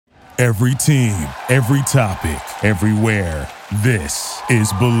Every team, every topic, everywhere. This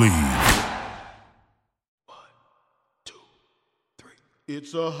is Believe. 1, 2, 3.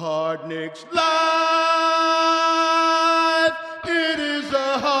 It's a Hard Knicks Live. It is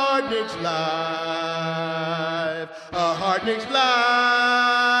a Hard Knicks Live. A Hard Knicks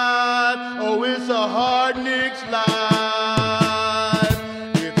Live. Oh, it's a Hard Knicks Live.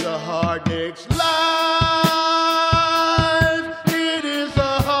 It's a Hard Knicks Live. It is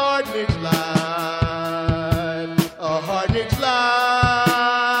a Hard Knicks Live. A Hard Knicks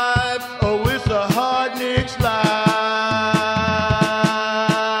Live. Oh, it's a Hard Knicks Live.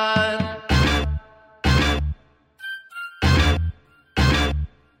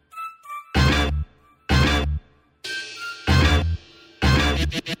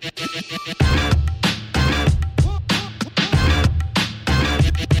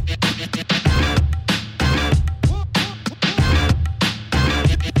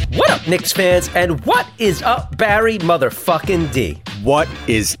 What up, Knicks fans, and what is up, Barry motherfucking D? What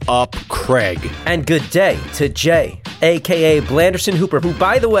is up, Craig? And good day to Jay, a.k.a. Blanderson Hooper, who,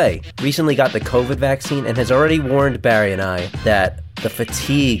 by the way, recently got the COVID vaccine and has already warned Barry and I that the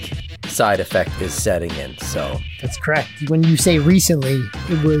fatigue side effect is setting in, so... That's correct. When you say recently,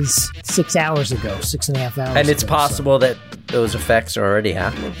 it was 6 hours ago, 6.5 hours And it's ago, possible that those effects are already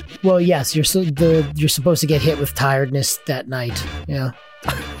happening? Well, yes, you're supposed to get hit with tiredness that night, yeah.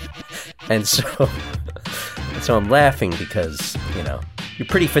 And so I'm laughing because, you know, you're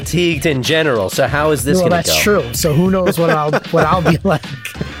pretty fatigued in general, so how is this going to go? Well, that's true, so who knows what I'll be like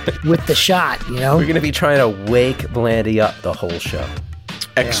with the shot, you know? We're going to be trying to wake Blandy up the whole show.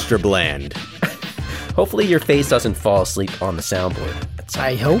 Extra bland. Hopefully your face doesn't fall asleep on the soundboard.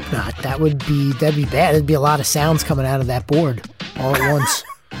 I hope not. That'd be bad. There'd be a lot of sounds coming out of that board all at once.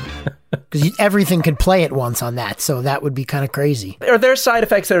 Because everything could play at once on that, so that would be kind of crazy. Are there side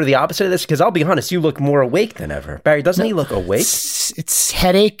effects that are the opposite of this? Because I'll be honest, you look more awake than ever. Barry, doesn't he look awake? It's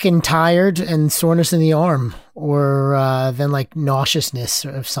headache and tired and soreness in the arm, or then like nauseousness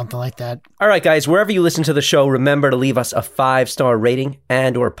or something like that. All right, guys, wherever you listen to the show, remember to leave us a 5-star rating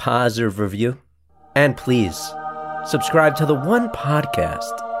and or positive review. And please, subscribe to the one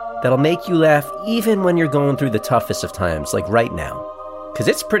podcast that'll make you laugh even when you're going through the toughest of times, like right now. Because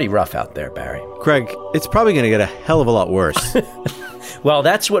it's pretty rough out there, Barry. Craig, it's probably going to get a hell of a lot worse. Well,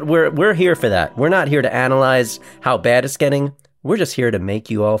 that's what we're here for that. We're not here to analyze how bad it's getting. We're just here to make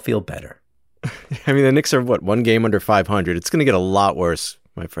you all feel better. I mean, the Knicks are, one game under 500. It's going to get a lot worse,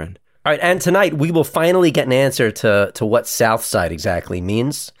 my friend. All right, and tonight we will finally get an answer to what Southside exactly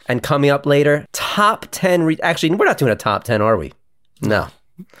means. And coming up later, top 10... Actually, we're not doing a top 10, are we? No.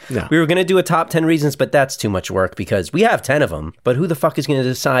 We were going to do a top 10 reasons, but that's too much work because we have 10 of them. But who the fuck is going to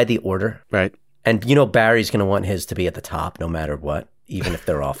decide the order? Right. And you know Barry's going to want his to be at the top no matter what, even if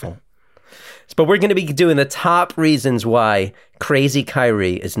they're awful. But we're going to be doing the top reasons why crazy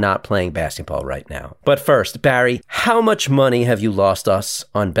Kyrie is not playing basketball right now. But first, Barry, how much money have you lost us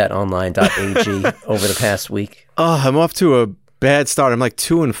on betonline.ag over the past week? Oh, I'm off to a bad start. I'm like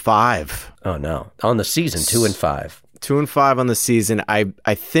 2-5. Oh, no. On the season, 2-5. 2-5 on the season. I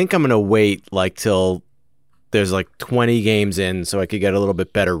think I'm going to wait like till there's like 20 games in so I could get a little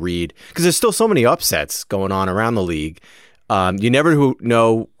bit better read. Because there's still so many upsets going on around the league. You never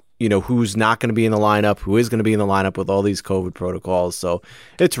know, who's not going to be in the lineup, who is going to be in the lineup with all these COVID protocols. So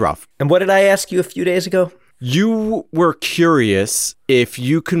it's rough. And what did I ask you a few days ago? You were curious if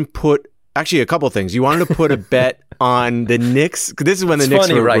you can put, actually a couple of things. You wanted to put a bet on the Knicks. This is when the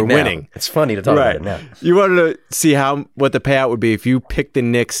Knicks were winning. It's funny to talk about it now. You wanted to see what the payout would be if you picked the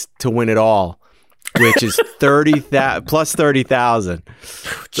Knicks to win it all, which is plus 30,000.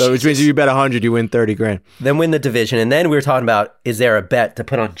 So which means if you bet 100, you win 30 grand. Then win the division. And then we were talking about, is there a bet to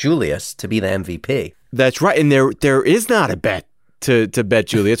put on Julius to be the MVP? That's right. And there is not a bet to bet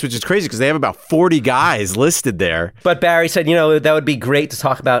Julius, which is crazy because they have about 40 guys listed there. But Barry said, that would be great to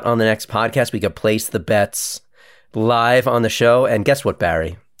talk about on the next podcast. We could place the bets live on the show. And guess what,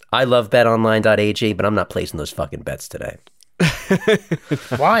 Barry? I love betonline.ag, but I'm not placing those fucking bets today.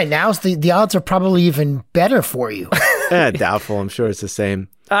 Why? Now the odds are probably even better for you. Doubtful. I'm sure it's the same.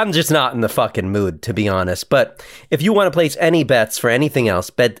 I'm just not in the fucking mood, to be honest. But if you want to place any bets for anything else,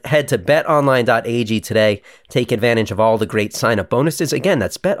 head to betonline.ag today. Take advantage of all the great sign-up bonuses. Again,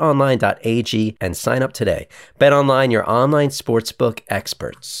 that's betonline.ag and sign up today. BetOnline, your online sportsbook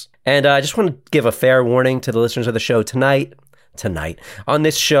experts. And I just want to give a fair warning to the listeners of the show tonight. On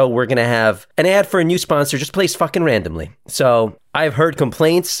this show, we're going to have an ad for a new sponsor just placed fucking randomly. So I've heard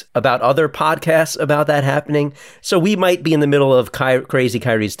complaints about other podcasts about that happening. So we might be in the middle of Crazy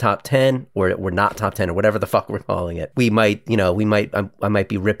Kyrie's top 10, or we're not top 10, or whatever the fuck we're calling it. We might, I might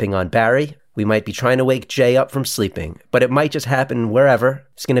be ripping on Barry. We might be trying to wake Jay up from sleeping, but it might just happen wherever.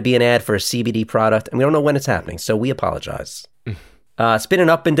 It's going to be an ad for a CBD product, and we don't know when it's happening, so we apologize. It's been an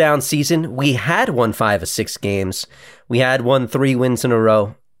up and down season. We had won 5 of 6 games. We had won 3 wins in a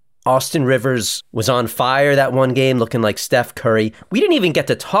row. Austin Rivers was on fire that one game, looking like Steph Curry. We didn't even get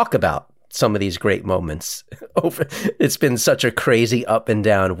to talk about some of these great moments. It's been such a crazy up and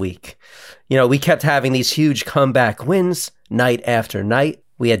down week. We kept having these huge comeback wins night after night.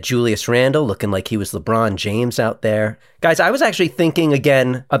 We had Julius Randle looking like he was LeBron James out there. Guys, I was actually thinking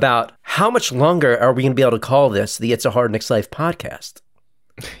again about how much longer are we going to be able to call this the It's a Hard Knicks Life podcast?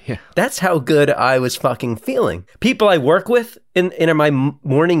 Yeah. That's how good I was fucking feeling. People I work with in my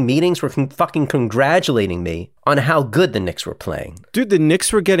morning meetings were fucking congratulating me on how good the Knicks were playing. Dude, the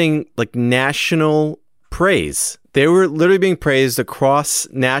Knicks were getting like national praise. They were literally being praised across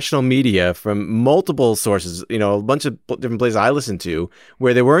national media from multiple sources, a bunch of different places I listened to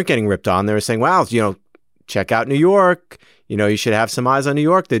where they weren't getting ripped on. They were saying, wow, check out New York. You should have some eyes on New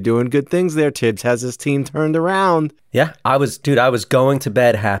York. They're doing good things there. Tibbs has his team turned around. Yeah, I was going to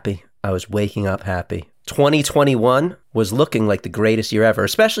bed happy. I was waking up happy. 2021 was looking like the greatest year ever,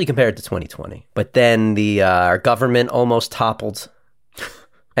 especially compared to 2020. But then our government almost toppled.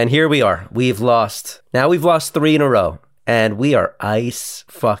 And here we are. We've lost 3 in a row. And we are ice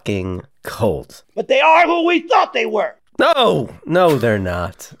fucking cold. But they are who we thought they were. No, they're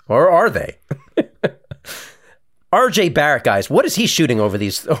not. Or are they? RJ Barrett, guys, what is he shooting over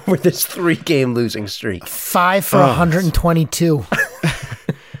this 3-game losing streak? 5 for 122.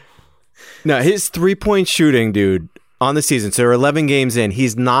 No, his 3-point shooting, dude, on the season, so 11 games in,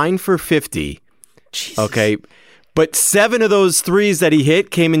 he's 9 for 50. Jesus. Okay, but 7 of those threes that he hit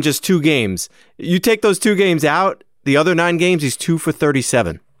came in just 2 games. You take those 2 games out, the other 9 games, he's 2 for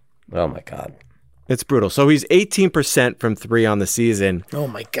 37. Oh, my God. It's brutal. So he's 18% from 3 on the season. Oh,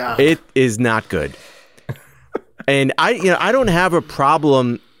 my God. It is not good. And I don't have a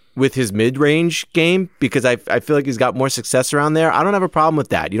problem with his mid-range game because I feel like he's got more success around there. I don't have a problem with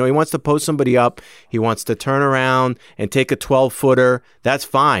that. He wants to post somebody up. He wants to turn around and take a 12-footer. That's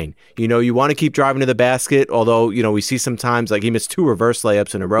fine. You want to keep driving to the basket, although, we see sometimes like he missed 2 reverse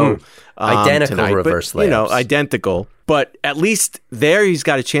layups in a row. Identical tonight, reverse but, layups. Identical. But at least there he's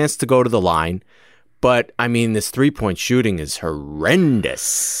got a chance to go to the line. But, this 3-point shooting is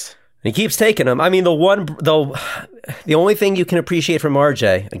horrendous. He keeps taking them. The only thing you can appreciate from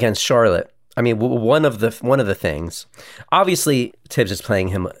RJ against Charlotte, one of the things, obviously Tibbs is playing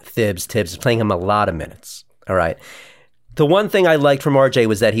him a lot of minutes. All right. The one thing I liked from RJ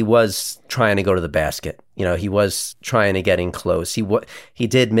was that he was trying to go to the basket. He was trying to get in close. He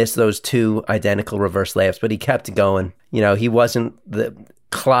did miss those 2 identical reverse layups, but he kept going. He wasn't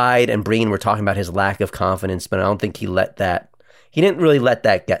Clyde and Breen were talking about his lack of confidence, but I don't think he didn't really let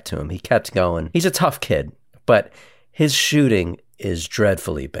that get to him. He kept going. He's a tough kid, but his shooting is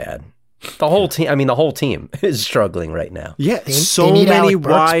dreadfully bad. The whole team is struggling right now. Yeah, they need many Alec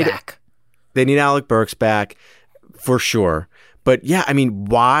Burks back. They need Alec Burks back for sure. But yeah,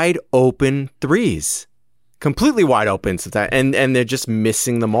 wide open threes. Completely wide open sometimes, and they're just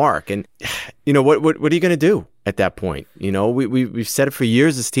missing the mark. And what are you going to do at that point? We've said it for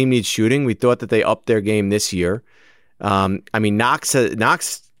years. This team needs shooting. We thought that they upped their game this year. Knox,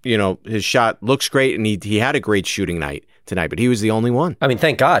 his shot looks great, and he had a great shooting night tonight, but he was the only one.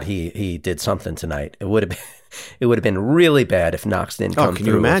 Thank God he did something tonight. It would have been really bad if Knox didn't come through. Can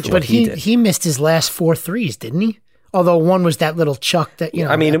you imagine? But he missed his last 4 threes, didn't he? Although one was that little chuck that he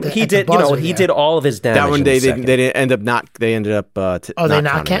did all of his damage. That one they didn't end up not. They ended up. They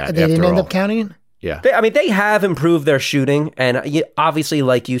didn't end up counting it. Yeah. They have improved their shooting, and obviously,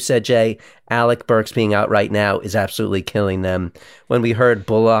 like you said, Jay, Alec Burks being out right now is absolutely killing them. When we heard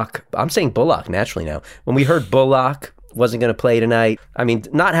Bullock, I'm saying Bullock naturally now. When we heard Bullock wasn't going to play tonight,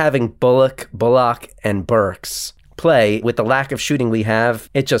 not having Bullock, and Burks play with the lack of shooting we have,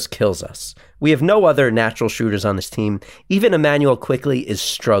 it just kills us. We have no other natural shooters on this team. Even Emmanuel Quickley is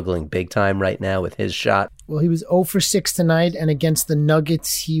struggling big time right now with his shot. Well, he was 0 for 6 tonight, and against the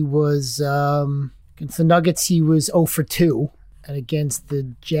Nuggets, he was 0 for 2. And against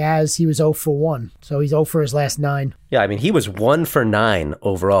the Jazz, he was 0 for 1. So he's 0 for his last 9. Yeah, he was 1 for 9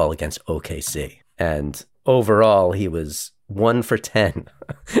 overall against OKC. And overall, he was 1 for 10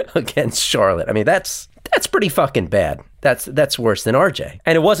 against Charlotte. That's pretty fucking bad. That's worse than RJ.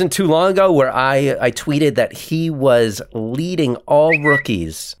 And it wasn't too long ago where I tweeted that he was leading all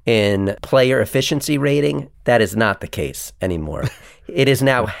rookies in player efficiency rating. That is not the case anymore. It is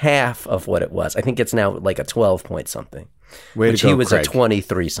now half of what it was. I think it's now like a 12 point something. Which he was Craig. a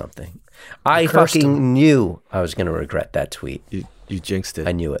 23 something. I fucking knew I was going to regret that tweet. You jinxed it.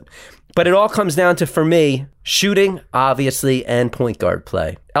 I knew it. But it all comes down to, for me, shooting, obviously, and point guard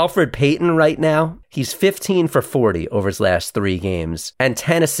play. Elfrid Payton right now, he's 15 for 40 over his last 3 games and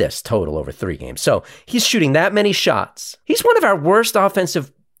 10 assists total over 3 games. So he's shooting that many shots. He's one of our worst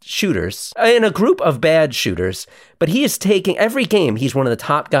offensive shooters in a group of bad shooters, but he is taking every game. He's one of the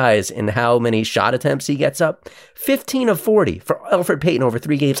top guys in how many shot attempts he gets up. 15 of 40 for Elfrid Payton over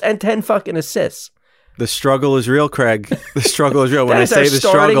 3 games and 10 fucking assists. The struggle is real, Craig. The struggle is real. When I say the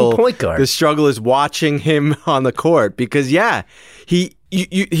struggle, point guard. The struggle is watching him on the court because, yeah,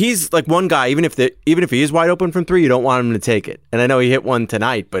 he's like one guy. Even if he is wide open from 3, you don't want him to take it. And I know he hit one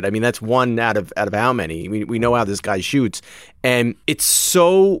tonight, but I mean that's one out of how many? We know how this guy shoots, and it's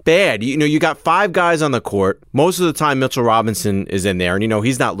so bad. You got 5 guys on the court. Most of the time, Mitchell Robinson is in there, and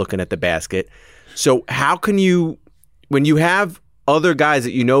he's not looking at the basket. So how can you, when you have other guys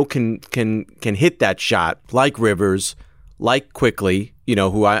that can hit that shot, like Rivers, like Quickly,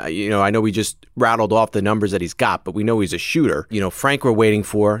 who I know we just rattled off the numbers that he's got, but we know he's a shooter. Frank we're waiting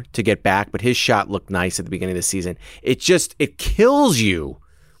for to get back, but his shot looked nice at the beginning of the season. It kills you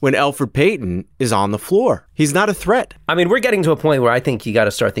when Elfrid Payton is on the floor. He's not a threat. I mean, we're getting to a point where I think you got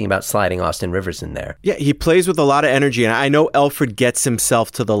to start thinking about sliding Austin Rivers in there. Yeah, he plays with a lot of energy, and I know Elfrid gets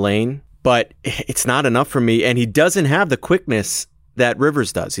himself to the lane, but it's not enough for me, and he doesn't have the quickness that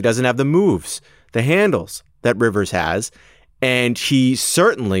Rivers does. He doesn't have the moves, the handles that Rivers has, and he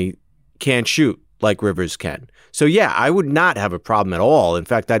certainly can't shoot like Rivers can. So yeah, I would not have a problem at all. In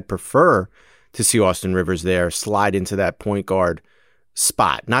fact, I'd prefer to see Austin Rivers there slide into that point guard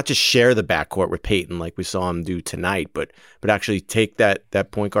spot, not just share the backcourt with Payton like we saw him do tonight, but actually take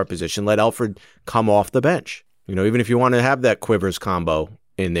that point guard position, let Elfrid come off the bench. Even if you want to have that Quivers combo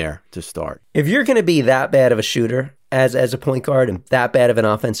in there to start. If you're going to be that bad of a shooter as a point guard and that bad of an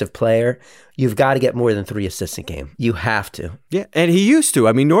offensive player, you've got to get more than 3 assists a game. You have to. Yeah, and he used to.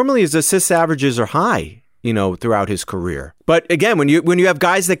 I mean, normally his assist averages are high, throughout his career. But again, when you have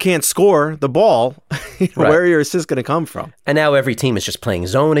guys that can't score the ball, Right. Where are your assists going to come from? And now every team is just playing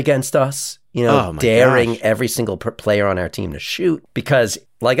zone against us, daring every single player on our team to shoot. Because,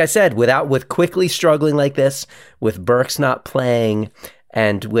 like I said, with Quickly struggling like this, with Burks not playing,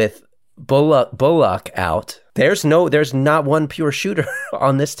 and with Bullock out, there's not one pure shooter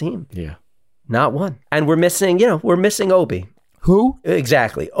on this team. Yeah. Not one. And we're missing Obi. Who?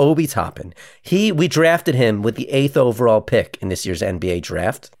 Exactly. Obi Toppin. We drafted him with the 8th overall pick in this year's NBA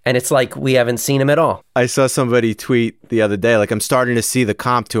draft. And it's like we haven't seen him at all. I saw somebody tweet the other day, like, I'm starting to see the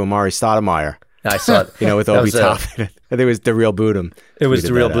comp to Amari Stoudemire. I saw it. With Obi Toppin. I think it was DeReal Budem. It was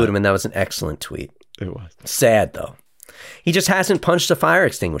DeReal Budem, and that was an excellent tweet. It was. Sad, though. He just hasn't punched a fire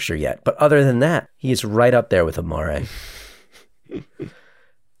extinguisher yet. But other than that, he is right up there with Amare.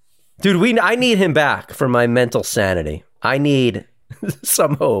 Dude, I need him back for my mental sanity. I need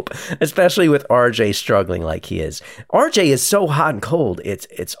some hope, especially with RJ struggling like he is. RJ is so hot and cold.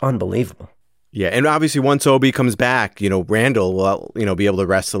 It's unbelievable. Yeah, and obviously once Obi comes back, Randall will, be able to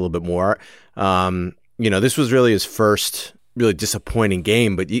rest a little bit more. This was really his first really disappointing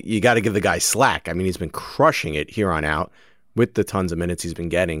game, but you got to give the guy slack. I mean, he's been crushing it here on out with the tons of minutes he's been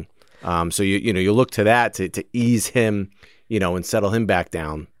getting. So you look to that to ease him, and settle him back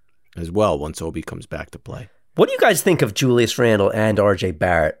down as well once Obi comes back to play. What do you guys think of Julius Randle and RJ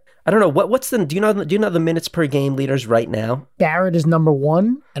Barrett? I don't know what's the do you know the minutes per game leaders right now? Barrett is number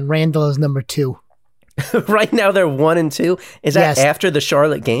 1 and Randle is number 2. Right now they're 1 and 2. Is that after the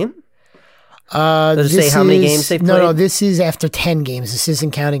Charlotte game? Does it say how many games they've played? No, this is after 10 games. This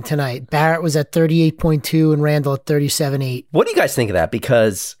isn't counting tonight. Barrett was at 38.2 and Randle at 37.8. What do you guys think of that?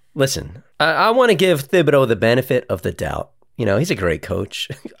 Because, listen, I want to give Thibodeau the benefit of the doubt. He's a great coach.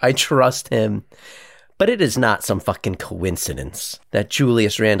 I trust him. But it is not some fucking coincidence that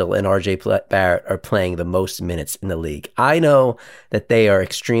Julius Randle and RJ Barrett are playing the most minutes in the league. I know that they are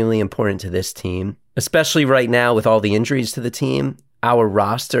extremely important to this team, especially right now with all the injuries to the team. Our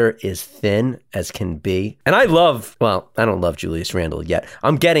roster is thin as can be. And I don't love Julius Randle yet.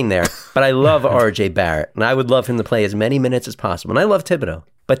 I'm getting there, but I love RJ Barrett. And I would love him to play as many minutes as possible. And I love Thibodeau.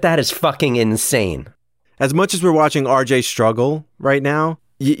 But that is fucking insane. As much as we're watching RJ struggle right now,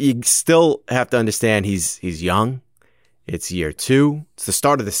 you still have to understand he's young. It's year 2. It's the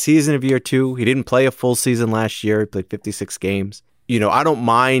start of the season of year 2. He didn't play a full season last year. He played 56 games. I don't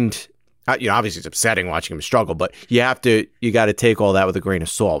mind Obviously it's upsetting watching him struggle, but you got to take all that with a grain of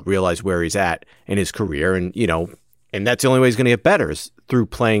salt, realize where he's at in his career. And, and that's the only way he's going to get better is through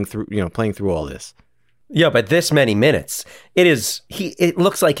playing through all this. Yeah, but this many minutes, it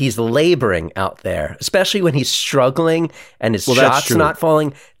looks like he's laboring out there, especially when he's struggling and his shots not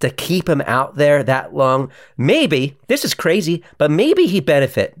falling. To keep him out there that long, maybe, this is crazy, but maybe he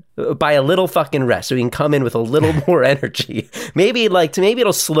benefit by a little fucking rest so he can come in with a little more energy. Maybe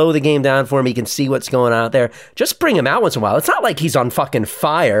it'll slow the game down for him. He can see what's going on out there. Just bring him out once in a while. It's not like he's on fucking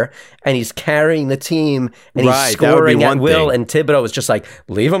fire and he's carrying the team and he's scoring at will and Thibodeau is just like,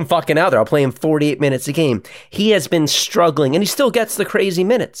 leave him fucking out there. I'll play him 48 minutes a game. He has been struggling and he still gets the crazy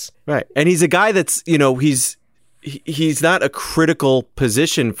minutes. Right. And he's a guy that's, he's not a critical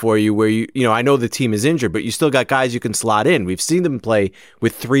position for you where I know the team is injured, but you still got guys you can slot in. We've seen them play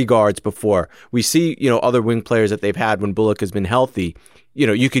with 3 guards before. We see, other wing players that they've had when Bullock has been healthy.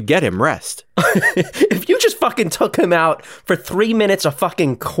 You could get him rest. If you just fucking took him out for 3 minutes a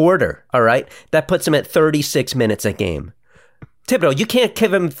fucking quarter, all right, that puts him at 36 minutes a game. Thibodeau, you can't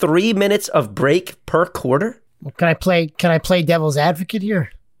give him 3 minutes of break per quarter? Well, can I play devil's advocate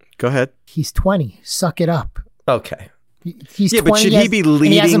here? Go ahead. He's 20. Suck it up. Okay. He's 20, but should he be leading the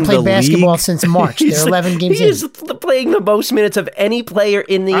league? He hasn't played basketball since March. They're 11 games in. He's playing the most minutes of any player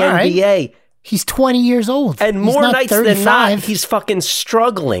in the NBA. Right. He's 20 years old. And more nights than not, he's fucking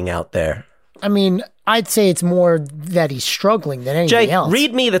struggling out there. I mean, I'd say it's more that he's struggling than anything else. Jay,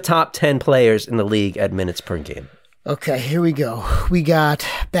 read me the top 10 players in the league at minutes per game. Okay, here we go. We got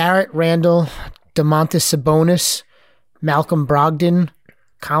Barrett Randall, Domantas Sabonis, Malcolm Brogdon,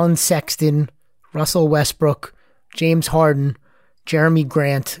 Colin Sexton, Russell Westbrook, James Harden, Jeremy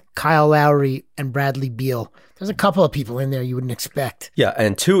Grant, Kyle Lowry, and Bradley Beal. There's a couple of people in there you wouldn't expect. Yeah,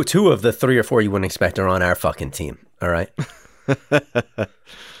 and two of the 3 or 4 you wouldn't expect are on our fucking team. All right.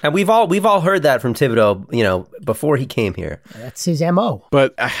 And we've all heard that from Thibodeau, before he came here. That's his MO.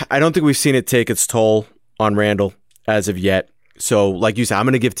 But I don't think we've seen it take its toll on Randall as of yet. So, like you said, I'm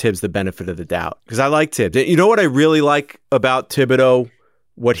going to give Tibbs the benefit of the doubt because I like Tibbs. You know what I really like about Thibodeau?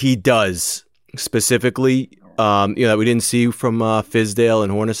 What he does specifically, that we didn't see from Fizdale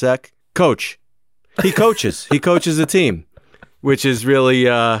and Hornacek? Coach. He coaches. He coaches a team, which is really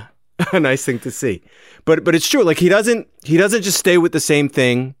a nice thing to see. But it's true. Like he doesn't just stay with the same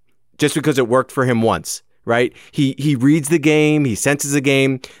thing just because it worked for him once, right? He reads the game. He senses the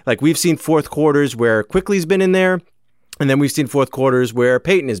game. Like we've seen fourth quarters where Quickly's been in there. And then we've seen fourth quarters where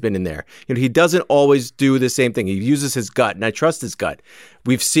Peyton has been in there. He doesn't always do the same thing. He uses his gut, and I trust his gut.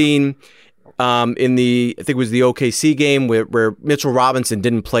 We've seen in I think it was the OKC game where Mitchell Robinson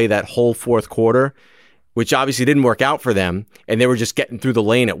didn't play that whole fourth quarter, which obviously didn't work out for them, and they were just getting through the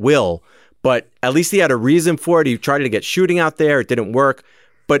lane at will. But at least he had a reason for it. He tried to get shooting out there. It didn't work.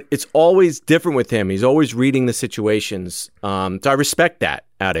 But it's always different with him. He's always reading the situations. So I respect that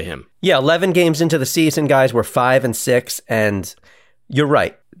out of him. Yeah, 11 games into the season, guys, we're 5-6, and you're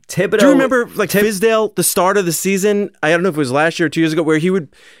right. Thibodeau. Do you remember Fizdale, the start of the season? I don't know if it was last year or 2 years ago, where he would,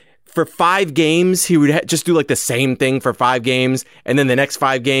 for 5 games, he would just do like the same thing for 5 games, and then the next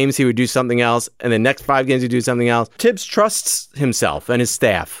 5 games he would do something else, and the next 5 games he'd do something else. Tibbs trusts himself and his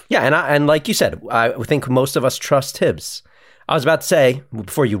staff. Yeah, and like you said, I think most of us trust Tibbs. I was about to say,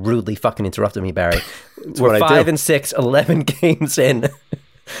 before you rudely fucking interrupted me, Barry, we're 5-6, 11 games in.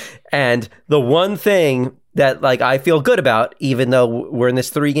 And the one thing that I feel good about, even though we're in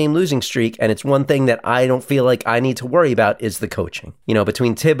this 3-game losing streak, and it's one thing that I don't feel like I need to worry about, is the coaching.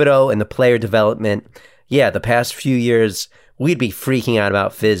 Between Thibodeau and the player development, the past few years, we'd be freaking out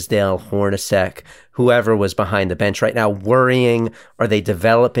about Fizdale, Hornacek, whoever was behind the bench right now, worrying, are they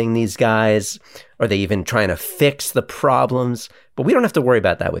developing these guys? Are they even trying to fix the problems? But we don't have to worry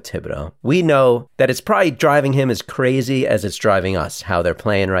about that with Thibodeau. We know that it's probably driving him as crazy as it's driving us, how they're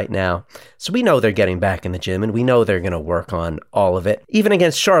playing right now. So we know they're getting back in the gym, and we know they're going to work on all of it. Even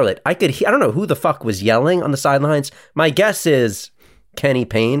against Charlotte, I don't know who the fuck was yelling on the sidelines. My guess is Kenny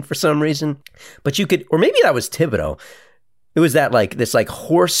Payne for some reason. But you could, or maybe that was Thibodeau. It was that this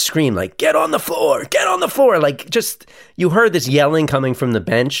hoarse scream, get on the floor, get on the floor. Just, you heard this yelling coming from the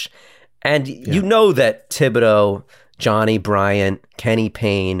bench. And you know that Thibodeau, Johnny Bryant, Kenny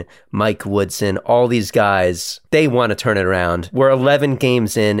Payne, Mike Woodson, all these guys, they want to turn it around. We're 11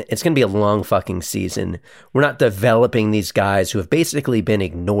 games in. It's going to be a long fucking season. We're not developing these guys who have basically been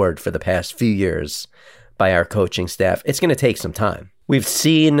ignored for the past few years by our coaching staff. It's going to take some time. We've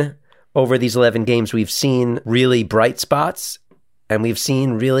seen over these 11 games, we've seen really bright spots and we've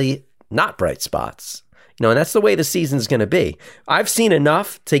seen really not bright spots. And that's the way the season's going to be. I've seen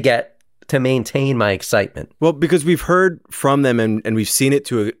enough to to maintain my excitement. Well, because we've heard from them and we've seen it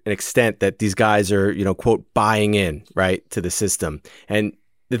to an extent that these guys are, quote, buying in, right, to the system. And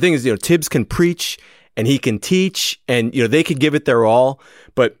the thing is, Tibbs can preach and he can teach and, they could give it their all.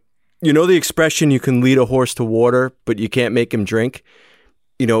 But the expression, you can lead a horse to water, but you can't make him drink.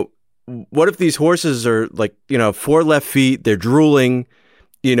 What if these horses are like, 4 left feet, they're drooling,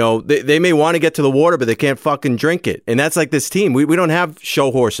 they may want to get to the water, but they can't fucking drink it. And that's like this team. We don't have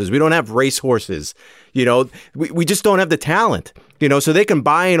show horses. We don't have race horses. We just don't have the talent, so they can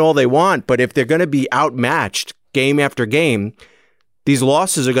buy in all they want. But if they're going to be outmatched game after game, these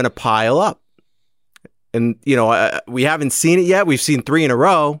losses are going to pile up. And, we haven't seen it yet. We've seen 3 in a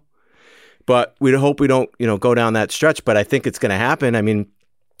row, but we hope we don't, go down that stretch. But I think it's going to happen. I mean,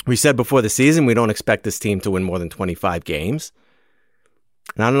 we said before the season, we don't expect this team to win more than 25 games.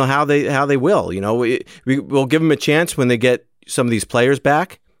 And I don't know how they will. We'll give them a chance when they get some of these players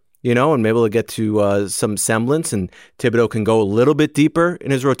back, and maybe they'll get to some semblance. And Thibodeau can go a little bit deeper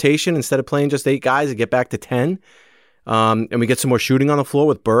in his rotation instead of playing just 8 guys and get back to 10. And we get some more shooting on the floor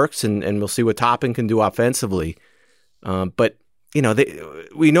with Burks, and we'll see what Toppin can do offensively. But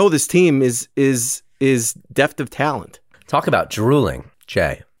we know this team is depth of talent. Talk about drooling,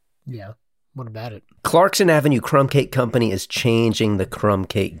 Jay. Yeah. What about it? Clarkson Avenue Crumb Cake Company is changing the crumb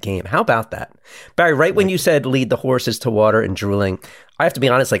cake game. How about that? Barry, right when you said lead the horses to water and drooling, I have to be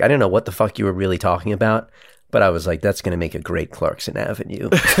honest, I didn't know what the fuck you were really talking about, but I was like, that's going to make a great Clarkson Avenue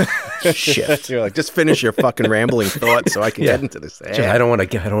shift. You're like, just finish your fucking rambling thought so I can get into this. I don't want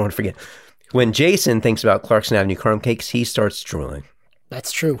to forget. When Jason thinks about Clarkson Avenue Crumb Cakes, he starts drooling.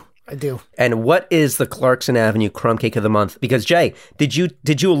 That's true. I do. And what is the Clarkson Avenue Crumb Cake of the Month? Because Jay, did you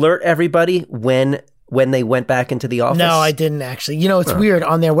alert everybody when they went back into the office? No, I didn't actually. It's weird.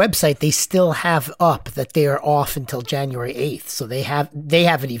 On their website, they still have up that they are off until January 8th. So they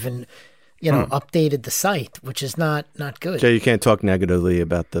haven't even, updated the site, which is not good. Jay, you can't talk negatively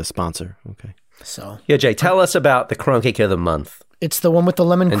about the sponsor. Okay. So yeah, Jay, tell us about the Crumb Cake of the Month. It's the one with the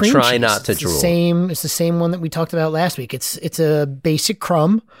lemon cream cheese. And try not to drool. It's the same one that we talked about last week. It's a basic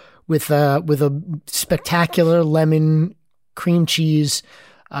crumb with a spectacular lemon cream cheese,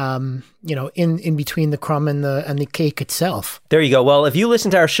 in between the crumb and the cake itself. There you go. Well, if you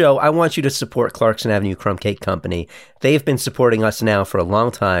listen to our show, I want you to support Clarkson Avenue Crumb Cake Company. They've been supporting us now for a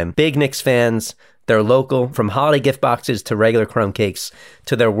long time. Big Knicks fans. They're local, from holiday gift boxes to regular crumb cakes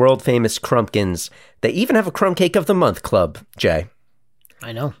to their world-famous Crumpkins. They even have a Crumb Cake of the Month club, Jay.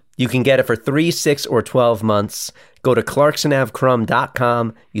 I know. You can get it for 3, 6, or 12 months. Go to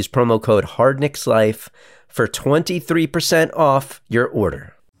ClarksonAvCrumb.com. Use promo code HardKnicksLife for 23% off your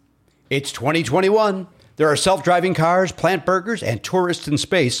order. It's 2021. There are self-driving cars, plant burgers, and tourists in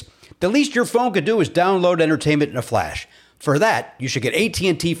space. The least your phone could do is download entertainment in a flash. For that, you should get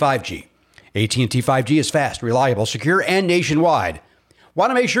AT&T 5G. AT&T 5G is fast, reliable, secure, and nationwide.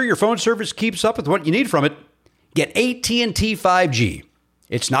 Want to make sure your phone service keeps up with what you need from it? Get AT&T 5G.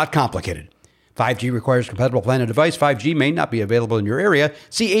 It's not complicated. 5G requires a compatible plan and device. 5G may not be available in your area.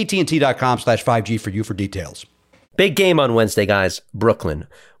 See AT&T.com/5G for details. Big game on Wednesday, guys. Brooklyn.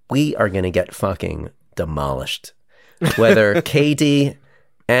 We are going to get fucking demolished. Whether KD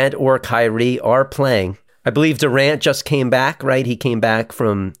and or Kyrie are playing. I believe Durant just came back, right? He came back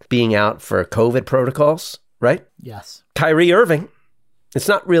from being out for COVID protocols, right? Yes. Kyrie Irving. It's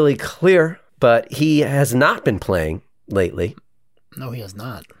not really clear, but he has not been playing lately. No, he has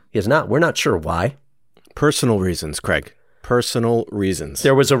not. He has not. We're not sure why. Personal reasons, Craig. Personal reasons.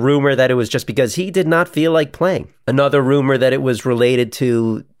 There was a rumor that it was just because he did not feel like playing. Another rumor that it was related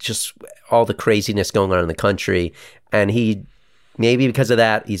to just all the craziness going on in the country. And he, maybe because of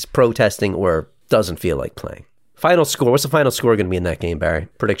that, he's protesting or doesn't feel like playing. Final score. What's the final score going to be in that game, Barry?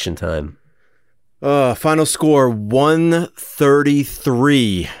 Prediction time. Final score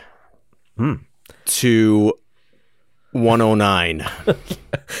 133 to 109.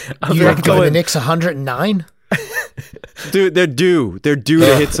 You reckon the Knicks 109? Dude, they're due. They're due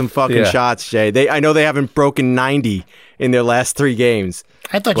to hit some fucking shots, Jay. I know they haven't broken 90 in their last 3 games.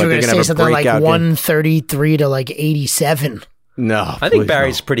 I thought you were going to say something like 133 to like 87. No. I think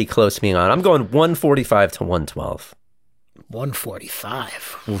Barry's pretty close to being on. I'm going 145 to 112.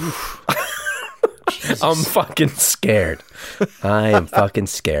 145. I'm fucking scared. I am fucking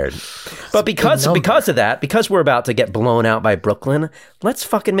scared. But because of that, because we're about to get blown out by Brooklyn, let's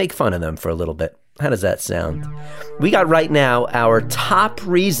fucking make fun of them for a little bit. How does that sound? We got right now our top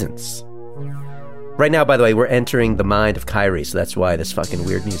reasons. Right now, by the way, we're entering the mind of Kyrie, so that's why this fucking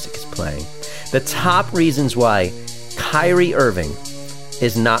weird music is playing. The top reasons why Kyrie Irving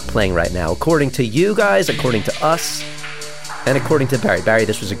is not playing right now. According to you guys, according to us, And according to Barry,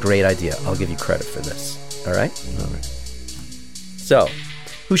 this was a great idea. I'll give you credit for this. All right? All right. So,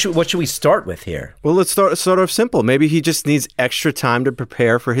 what should we start with here? Well, let's start sort of simple. Maybe he just needs extra time to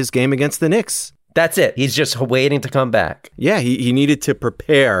prepare for his game against the Knicks. That's it. He's just waiting to come back. Yeah, he needed to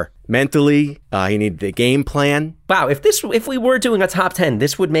prepare mentally. He needed the game plan. Wow, if we were doing a top 10,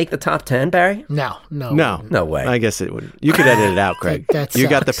 this would make the top 10, Barry? No. No way. I guess it would. You could edit it out, Craig. That you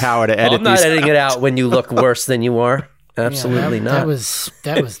got the sucks. power to edit I'm not these editing it out when you look worse than you are. Absolutely Yeah, not.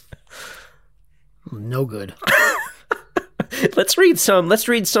 That was no good. Let's read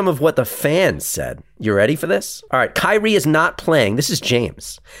some of what the fans said. You ready for this? All right. Kyrie is not playing. This is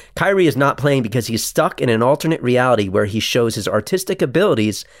James. Kyrie is not playing because he's stuck in an alternate reality where he shows his artistic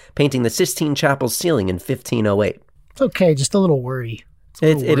abilities painting the Sistine Chapel ceiling in 1508. It's okay, just a little wordy.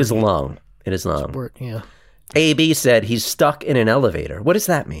 It is long. It is long. Yeah. AB said he's stuck in an elevator. What does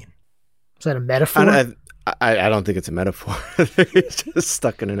that mean? Is that a metaphor? I don't think it's a metaphor. He's just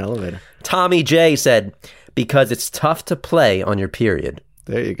stuck in an elevator. Tommy J said, because it's tough to play on your period.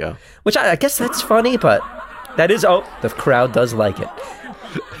 There you go. Which I guess that's funny, but that is, the crowd does like it.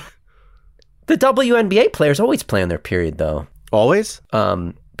 The WNBA players always play on their period, though. Always?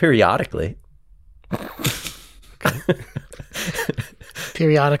 Periodically.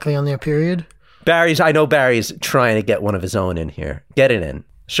 Periodically on their period? I know Barry's trying to get one of his own in here. Get it in.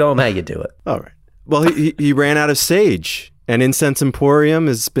 Show him how you do it. All right. Well, he ran out of sage, and Incense Emporium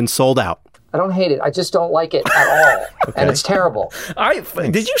has been sold out. I don't hate it. I just don't like it at all, and it's terrible.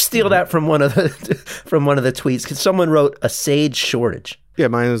 Did you steal that from one of the tweets? Because someone wrote a sage shortage. Yeah,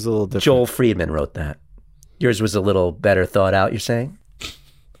 mine was a little different. Joel Friedman wrote that. Yours was a little better thought out. You're saying?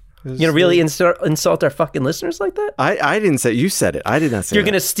 You're gonna really insult our fucking listeners like that? I didn't say. You said it. I did not say. You're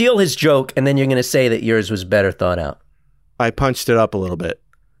gonna steal his joke, and then you're gonna say that yours was better thought out. I punched it up a little bit.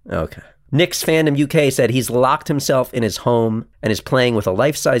 Okay. Knicks Fandom UK said he's locked himself in his home and is playing with a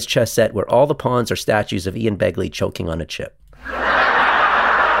life-size chess set where all the pawns are statues of Ian Begley choking on a chip.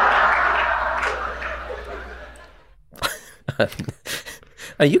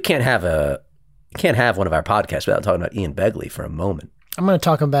 You can't have one of our podcasts without talking about Ian Begley for a moment. I'm going to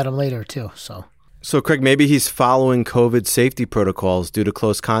talk about him later, too. So, Craig, maybe he's following COVID safety protocols due to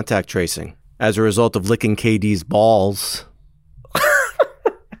close contact tracing as a result of licking KD's balls.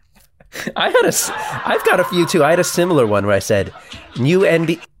 I've got a few too. I had a similar one where I said, new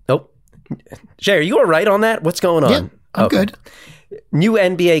NBA. Oh, Jay, are you all right on that? What's going on? Yeah, I'm good. New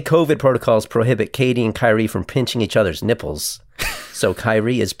NBA COVID protocols prohibit Katie and Kyrie from pinching each other's nipples. So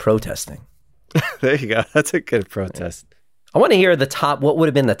Kyrie is protesting. There you go. That's a good protest. I want to hear what would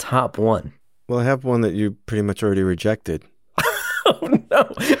have been the top one. Well, I have one that you pretty much already rejected. Oh,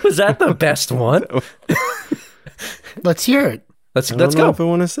 no. Was that the best one? Let's hear it. Let's I don't know go. if I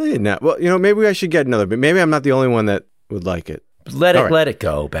want to say it now. Well, maybe I should get another, but maybe I'm not the only one that would like it. Let it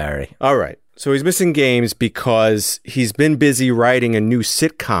go, Barry. All right. So he's missing games because he's been busy writing a new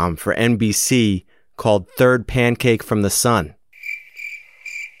sitcom for NBC called Third Pancake from the Sun.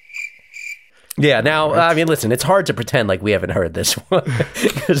 Yeah, now, I mean, listen, it's hard to pretend like we haven't heard this one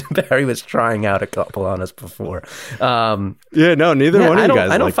because Barry was trying out a couple on us before. Yeah, no, neither one of you guys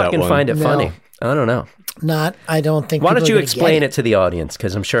I don't like that fucking one. find it No. funny. I don't know. I don't think. Why don't people you are gonna get explain it to the audience?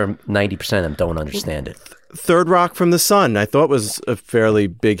 Because I'm sure 90% of them don't understand it. Third Rock from the Sun, I thought was a fairly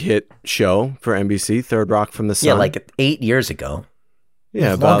big hit show for NBC. Third Rock from the Sun. Yeah, like 8 years ago.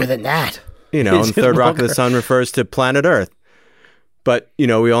 yeah, Longer than that. and Is it Third Rock longer? of the Sun refers to planet Earth. But,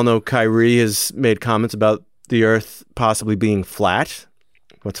 we all know Kyrie has made comments about the Earth possibly being flat.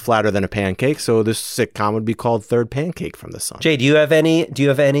 What's flatter than a pancake? So this sitcom would be called Third Pancake from the Sun. Jay, do you have any?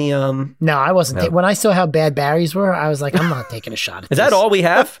 No, I wasn't. When I saw how bad Barry's were, I was like, I'm not taking a shot at Is this. that all we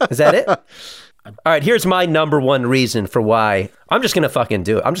have? Is that it? All right, here's my number one reason for why. I'm just going to fucking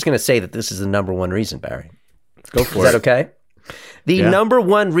do it. I'm just going to say that this is the number one reason, Barry. Go for Is that okay? The Yeah. number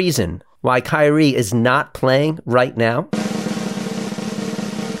one reason why Kyrie is not playing right now,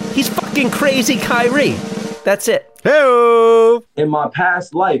 he's fucking crazy Kyrie. That's it. Hey-o! In my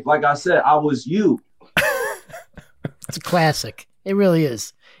past life, like I said, I was you. It's a classic. It really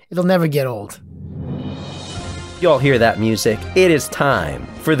is. It'll never get old. You all hear that music? It is time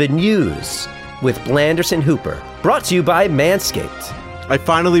for the news with Blanderson Hooper, brought to you by Manscaped. I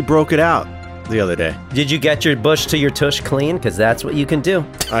finally broke it out the other day. Did you get your bush to your tush clean? Because that's what you can do.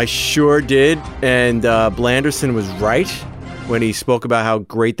 I sure did. And Blanderson was right when he spoke about how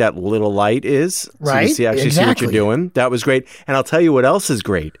great that little light is. Right, So you see what exactly. you're doing. That was great. And I'll tell you what else is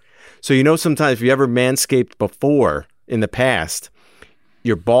great. So sometimes if you ever manscaped before in the past,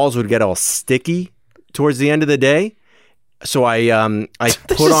 your balls would get all sticky towards the end of the day. So I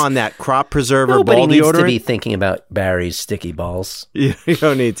put on that crop preserver Nobody ball needs deodorant. to be thinking about Barry's sticky balls. You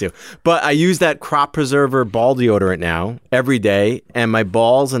don't need to. But I use that crop preserver ball deodorant now every day, and my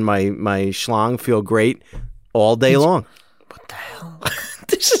balls and my schlong feel great all day long. What the hell?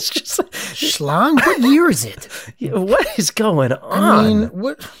 This is just Schlong? What year is it? what is going on? I mean,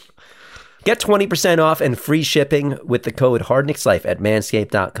 what? Get 20% off and free shipping with the code HardnicksLife at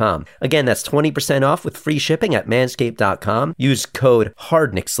manscaped.com. Again, that's 20% off with free shipping at manscaped.com. Use code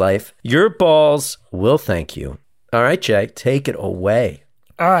HardnicksLife. Your balls will thank you. All right, Jay, take it away.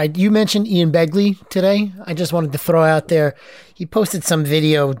 All right, you mentioned Ian Begley today. I just wanted to throw out there, he posted some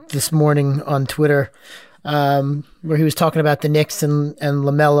video this morning on Twitter where he was talking about the Knicks and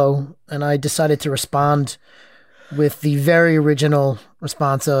LaMelo, and I decided to respond with the very original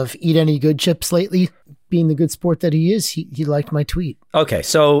response of eat any good chips lately. Being the good sport that he is, he liked my tweet. Okay,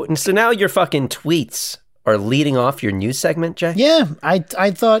 so now your fucking tweets are leading off your news segment, Jay? Yeah, I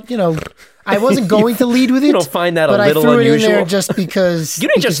thought, I wasn't going to lead with it. You don't find that a but little I threw unusual? it in there just because You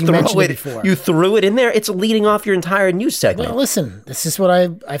didn't just you throw mentioned it. before. You threw it in there. It's leading off your entire news segment. Well, listen, this is what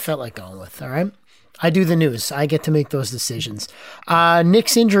I felt like going with, all right? I do the news. I get to make those decisions.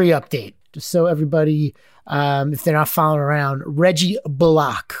 Nick's injury update, just so everybody, if they're not following around, Reggie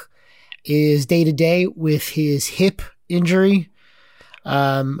Bullock is day-to-day with his hip injury.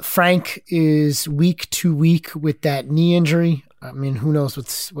 Frank is week to week with that knee injury. I mean, who knows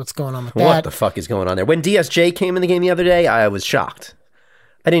what's going on with that. What the fuck is going on there? When DSJ came in the game the other day, I was shocked.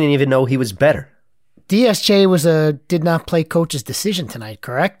 I didn't even know he was better. DSJ did not play coach's decision tonight,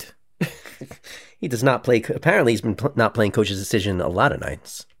 correct? He does not play. Apparently, he's been not playing coach's decision a lot of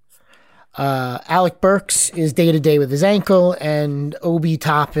nights. Alec Burks is day to day with his ankle, and Obi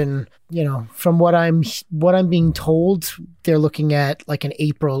Toppin. From what I'm being told, they're looking at like an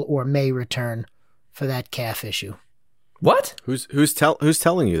April or May return for that calf issue. What? Who's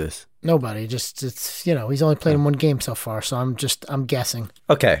telling you this? Nobody. Just he's only played in one game so far, so I'm guessing.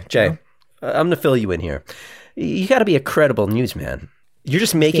 Okay, Jay, I'm gonna fill you in here. You got to be a credible newsman. You're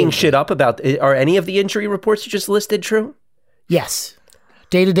just making shit up about. Are any of the injury reports you just listed true? Yes.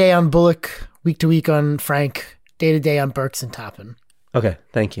 Day to day on Bullock, week to week on Frank, day to day on Burks and Toppin. Okay,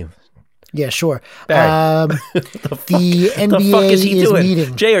 thank you. Yeah, sure. Barry. The NBA the fuck is he doing?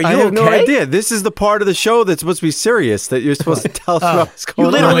 meeting. Jay, are you I have okay? no idea. This is the part of the show that's supposed to be serious, that you're supposed to tell us what's You going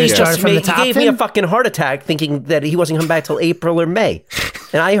on literally here. start just from the he top gave me a then? fucking heart attack thinking that he wasn't coming back till April or May.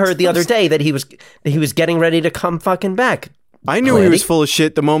 And I heard the other day that he was getting ready to come fucking back. I knew he was full of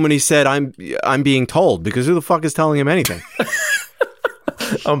shit the moment he said, I'm being told, because who the fuck is telling him anything?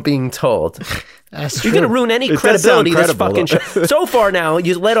 I'm being told. That's You're true. going to ruin any It does sound credibility of this credible, fucking show. So far now,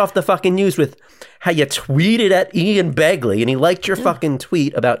 you led off the fucking news with how you tweeted at Ian Begley and he liked your fucking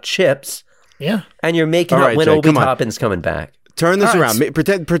tweet about chips, Yeah. and you're making All up right, when Jay, Obi come on. Toppin's coming back. Turn this All right, around.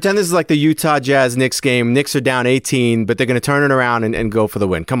 Pretend this is like the Utah Jazz Knicks game. Knicks are down 18, but they're going to turn it around and go for the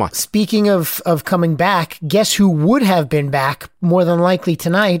win. Come on. Speaking of coming back, guess who would have been back more than likely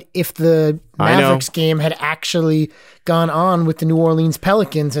tonight if the I know. Mavericks game had actually gone on with the New Orleans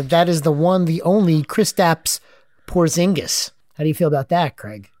Pelicans? And that is the one, the only, Kristaps Porzingis. How do you feel about that,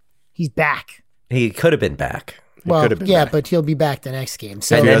 Craig? He's back. He could have been back. Well, could have been yeah, back. but he'll be back the next game.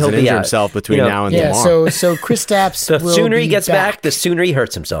 So And He then doesn't he'll be injure out. himself between You know, now and yeah, tomorrow. so Kristaps The will sooner he be gets back, the sooner he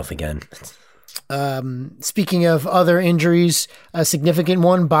hurts himself again. Speaking of other injuries, a significant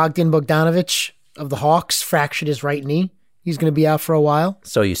one, Bogdan Bogdanovic of the Hawks fractured his right knee. He's going to be out for a while.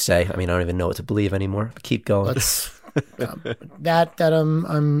 So you say. I mean, I don't even know what to believe anymore. Keep going. Let's that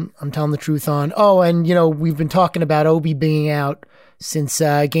I'm telling the truth on. Oh, and we've been talking about Obi being out since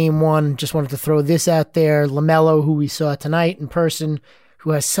game one. Just wanted to throw this out there. LaMelo, who we saw tonight in person,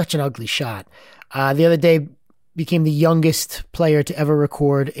 who has such an ugly shot. The other day became the youngest player to ever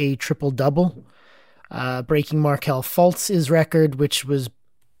record a triple-double, breaking Markelle Fultz's record,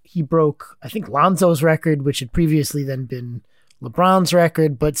 he broke, I think, Lonzo's record, which had previously then been LeBron's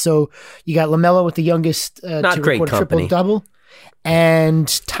record. But so you got LaMelo with the youngest Not to great record a company. triple-double. And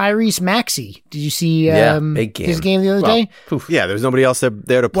Tyrese Maxey. Did you see big game. his game the other day? Yeah, there's nobody else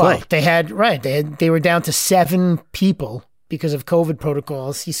there to play. Well, they were down to 7 people because of COVID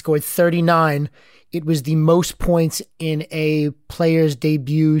protocols. He scored 39. It was the most points in a player's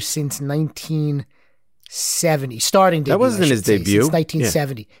debut since 1970. Starting debut. That wasn't I should his say, debut. Since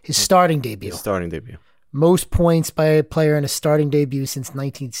 1970. His starting debut. Starting debut. Most points by a player in a starting debut since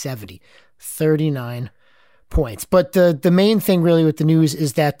 1970. 39 points. But the main thing really with the news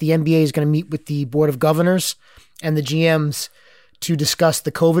is that the NBA is going to meet with the Board of Governors and the GMs to discuss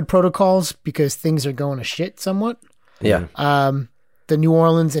the COVID protocols because things are going to shit somewhat. Yeah. The New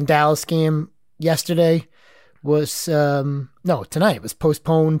Orleans and Dallas game yesterday was tonight was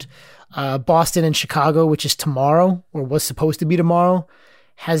postponed. Boston and Chicago, which is tomorrow or was supposed to be tomorrow,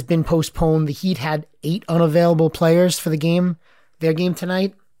 has been postponed. The Heat had 8 unavailable players for their game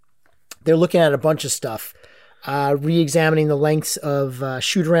tonight. They're looking at a bunch of stuff, re-examining the lengths of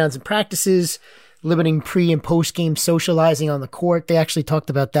shoot-arounds and practices, limiting pre- and post-game socializing on the court. They actually talked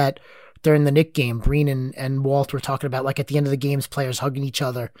about that during the Knick game. Breen and Walt were talking about, like, at the end of the games, players hugging each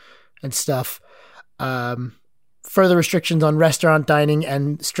other and stuff. Further restrictions on restaurant dining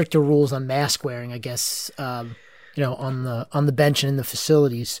and stricter rules on mask wearing, I guess, on the bench and in the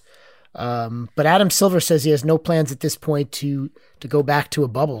facilities. But Adam Silver says he has no plans at this point to go back to a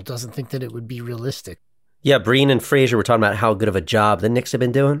bubble. Doesn't think that it would be realistic. Yeah, Breen and Frazier were talking about how good of a job the Knicks have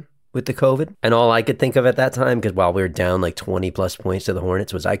been doing with the COVID. And all I could think of at that time, because while we were down like 20 plus points to the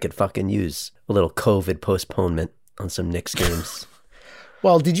Hornets, was I could fucking use a little COVID postponement on some Knicks games.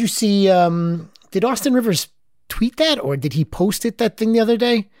 Well, did you see, did Austin Rivers tweet that, or did he post that thing the other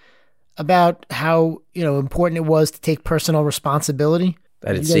day about how, important it was to take personal responsibility?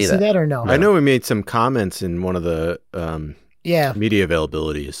 I didn't Did you guys see that or no? I know we made some comments in one of the media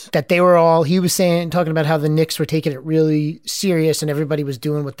availabilities. That he was talking about how the Knicks were taking it really serious and everybody was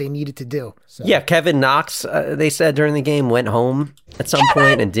doing what they needed to do. So. Yeah, Kevin Knox, they said during the game, went home at some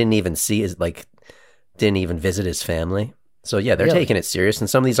point and didn't even visit his family. So yeah, they're taking it serious. And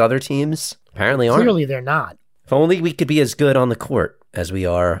some of these other teams apparently aren't. Clearly they're not. If only we could be as good on the court as we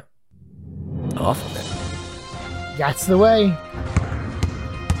are off of it. That's the way.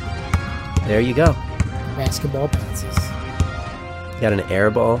 There you go. Basketball bounces. Got an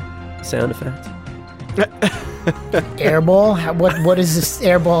airball sound effect? Airball? What does this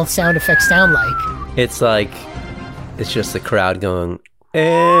airball sound effect sound like? It's just the crowd going,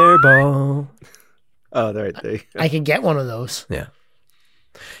 airball. Oh, right there. I could get one of those. Yeah.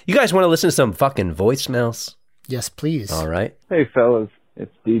 You guys want to listen to some fucking voicemails? Yes, please. All right. Hey, fellas.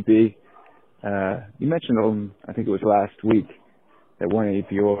 It's DB. You mentioned, I think it was last week, that one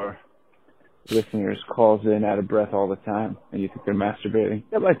of your listeners calls in out of breath all the time and you think they're masturbating.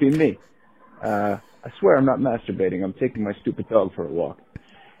 That might be me. I swear I'm not masturbating. I'm taking my stupid dog for a walk.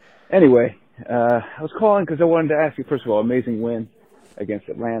 Anyway, I was calling because I wanted to ask you, first of all, amazing win against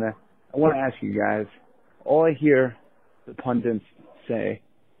Atlanta. I want to ask you guys, all I hear the pundits say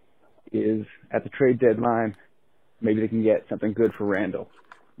is at the trade deadline, maybe they can get something good for Randall.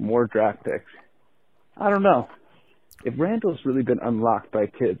 More draft picks. I don't know. If Randall's really been unlocked by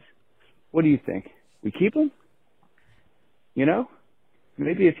kids, what do you think? We keep him?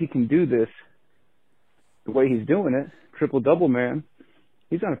 Maybe if he can do this the way he's doing it, triple-double man,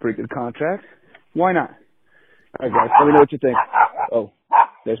 he's on a pretty good contract. Why not? All right, guys, let me know what you think. Oh,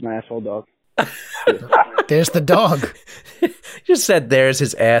 there's my asshole dog. There's the dog. Just said there's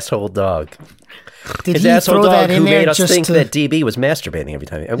his asshole dog. Did his he asshole throw dog that in who there made us just think to... that DB was masturbating every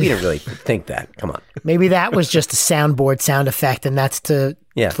time. We didn't really think that. Come on. Maybe that was just a soundboard sound effect, and that's to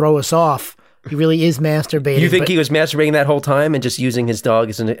throw us off. He really is masturbating. You think he was masturbating that whole time and just using his dog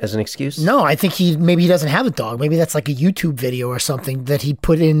as an excuse? No, I think maybe he doesn't have a dog. Maybe that's like a YouTube video or something that he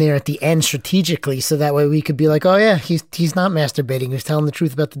put in there at the end strategically, so that way we could be like, oh yeah, he's not masturbating. He's telling the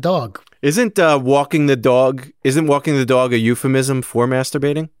truth about the dog. Isn't walking the dog a euphemism for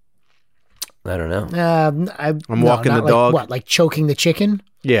masturbating? I don't know. I'm walking the dog. What, like choking the chicken?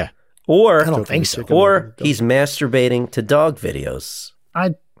 Yeah. Or I don't think so. Or he's masturbating to dog videos.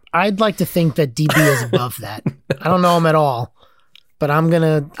 I'd like to think that DB is above that. I don't know him at all, but I'm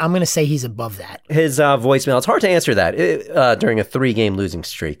gonna say he's above that. His voicemail. It's hard to answer that during a 3-game losing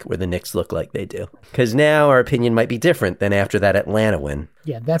streak where the Knicks look like they do, because now our opinion might be different than after that Atlanta win.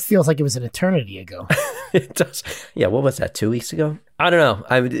 Yeah, that feels like it was an eternity ago. It does. Yeah, what was that? 2 weeks ago? I don't know.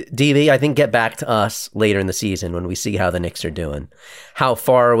 DB, I think get back to us later in the season when we see how the Knicks are doing. How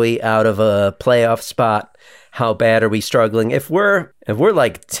far are we out of a playoff spot? How bad are we struggling? If we're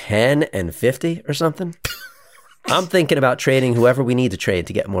like 10-50 or something, I'm thinking about trading whoever we need to trade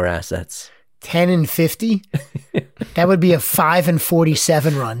to get more assets. 10-50? That would be a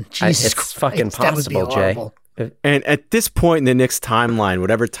 5-47 run. Jesus It's fucking Christ, possible, Jay. And at this point in the Knicks timeline,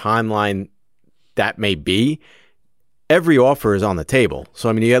 whatever timeline that may be, every offer is on the table. So,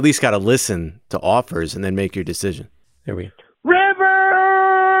 I mean, you at least got to listen to offers and then make your decision. There we go. Rivers!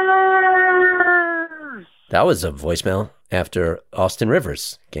 That was a voicemail after Austin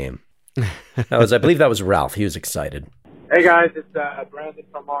Rivers game. I believe that was Ralph. He was excited. Hey guys, it's Brandon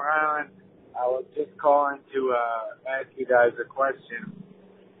from Long Island. I was just calling to ask you guys a question.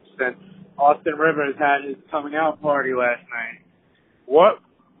 Since Austin Rivers had his coming out party last night, what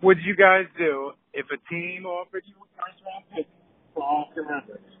would you guys do if a team offered you a first round pick for Austin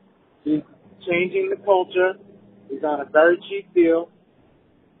Rivers? He's changing the culture He's on a very cheap deal,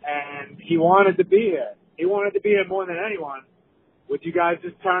 and he wanted to be here. He wanted to be here more than anyone. Would you guys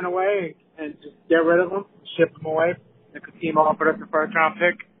just turn away and just get rid of him, ship him away? If the team offered us a first-round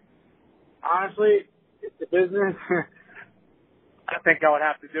pick, honestly, it's a business. I think I would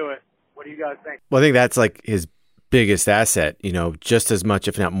have to do it. What do you guys think? Well, I think that's like his biggest asset, just as much,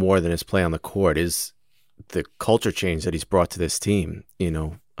 if not more, than his play on the court is the culture change that he's brought to this team,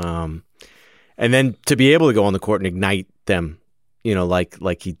 and then to be able to go on the court and ignite them,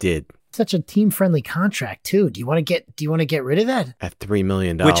 like he did. Such a team-friendly contract too. Do you want to get rid of that at $3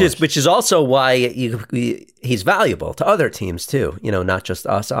 million? Which is also why he's valuable to other teams too. Not just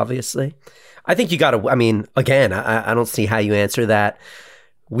us, obviously. I think you got to. I mean, again, I don't see how you answer that.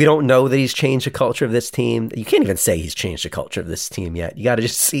 We don't know that he's changed the culture of this team. You can't even say he's changed the culture of this team yet. You got to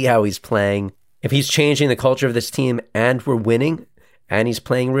just see how he's playing. If he's changing the culture of this team and we're winning and he's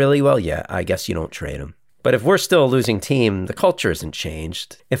playing really well, yeah, I guess you don't trade him. But if we're still a losing team, the culture isn't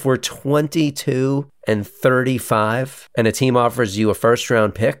changed. If we're 22-35 and a team offers you a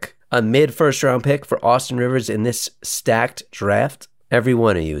first-round pick, a mid-first-round pick for Austin Rivers in this stacked draft, every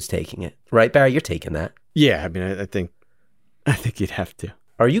one of you is taking it. Right, Barry? You're taking that. Yeah, I mean, I think you'd have to.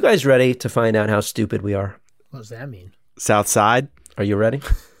 Are you guys ready to find out how stupid we are? What does that mean? South Side? Are you ready?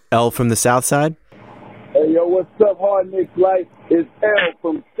 L from the South Side? Hey, yo, what's up, Hard Knicks Life? It's L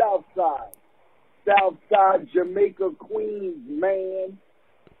from South Side. Southside, Jamaica, Queens, man.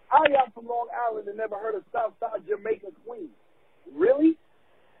 I am from Long Island and never heard of Southside, Jamaica, Queens. Really?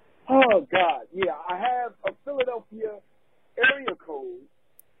 Oh, God. Yeah, I have a Philadelphia area code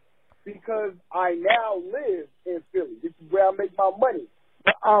because I now live in Philly. This is where I make my money.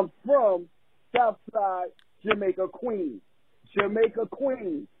 But I'm from Southside, Jamaica, Queens. Jamaica,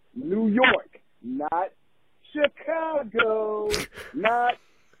 Queens, New York, not Chicago, not...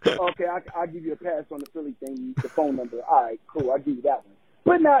 Okay, I'll give you a pass on the Philly thing, the phone number. All right, cool, I'll give you that one.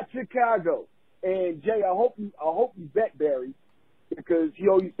 But not Chicago. And Jay, I hope you bet Barry because he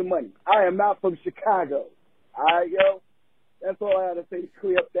owe you some money. I am not from Chicago. All right, yo. That's all I had to say to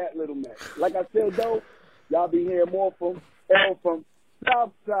clear up that little mess. Like I said, though, y'all be hearing more from L from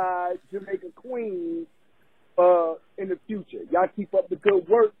Southside, Jamaica, Queens, in the future. Y'all keep up the good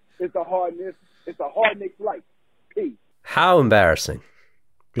work. It's a hard Knicks life. Peace. How embarrassing.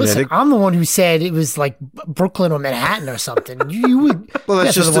 Listen, I'm the one who said it was like Brooklyn or Manhattan or something. You would. Well,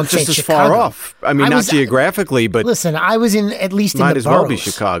 that's just as far off. I mean, not geographically, but listen, I was at least in the boroughs. Might as well be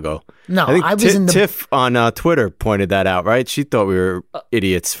Chicago. No, I was in the. Tiff on Twitter pointed that out, right? She thought we were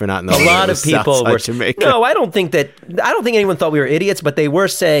idiots for not knowing. A lot of people were. Jamaica. No, I don't think anyone thought we were idiots, but they were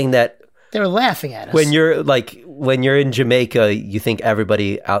saying that they were laughing at us. When you're in Jamaica, you think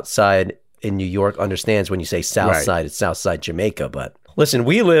everybody outside in New York understands when you say South Side, it's Southside Jamaica, but. Listen,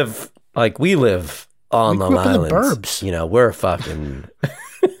 we live on Long Island. In the burbs. We're fucking.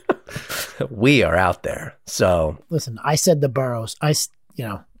 We are out there. So listen, I said the boroughs. I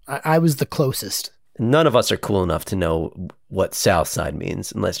was the closest. None of us are cool enough to know what South Side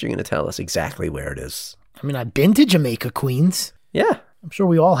means, unless you're going to tell us exactly where it is. I mean, I've been to Jamaica, Queens. Yeah, I'm sure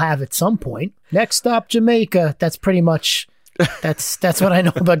we all have at some point. Next stop, Jamaica. That's pretty much. That's what I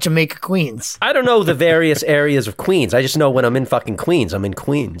know about Jamaica, Queens. I don't know the various areas of Queens. I just know when I'm in fucking Queens, I'm in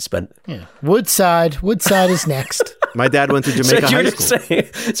Queens. But yeah. Woodside is next. My dad went to Jamaica High School.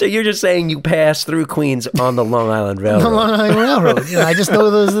 So you're just saying you pass through Queens on the Long Island Railroad? The Long Island Railroad. I just know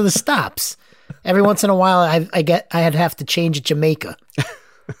those are the stops. Every once in a while, I'd have to change at Jamaica.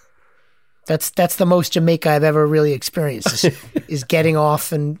 That's the most Jamaica I've ever really experienced is getting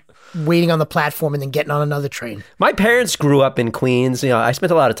off and waiting on the platform and then getting on another train. My parents grew up in Queens. I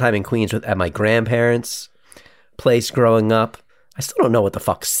spent a lot of time in Queens at my grandparents' place growing up. I still don't know what the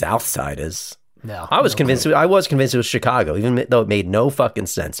fuck South Side is. No, I was convinced it was Chicago, even though it made no fucking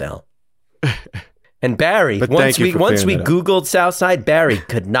sense, Al. And Barry, once we Googled South Side, Barry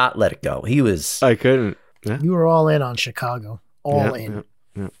could not let it go. I couldn't. Yeah. You were all in on Chicago. All in.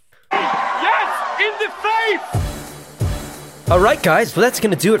 Yeah. Yes, in the face. All right, guys. Well, that's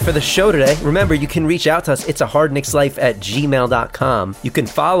going to do it for the show today. Remember, you can reach out to us. It's ahardknickslife@gmail.com. You can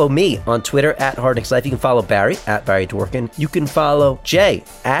follow me on Twitter @hardknickslife. You can follow Barry @Barry Dworkin. You can follow Jay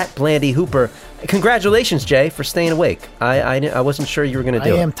 @Blandy Hooper. Congratulations, Jay, for staying awake. I wasn't sure you were going to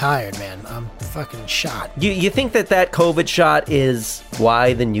do it. I am tired, man. I'm fucking shot. You think that COVID shot is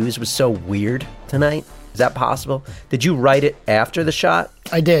why the news was so weird tonight? Is that possible? Did you write it after the shot?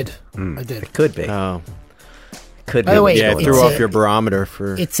 I did. I did. It could be. Oh. Could By be. the way, it threw off your barometer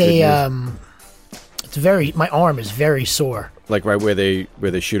for. It's my arm is very sore. Like right where they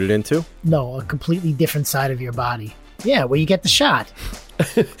shoot it into? No, a completely different side of your body. Yeah, where you get the shot.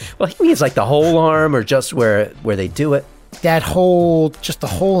 Well, he means like the whole arm or just where they do it. Just the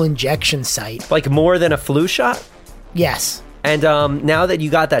whole injection site. Like more than a flu shot? Yes. And now that you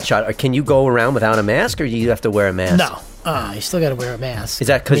got that shot, can you go around without a mask, or do you have to wear a mask? No. You still got to wear a mask. Is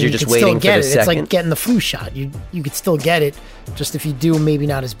that because you're just waiting for the second? It's like getting the flu shot. You could still get it, just if you do, maybe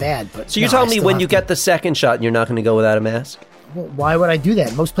not as bad. But so you're telling me when you get the second shot, you're not going to go without a mask? Well, why would I do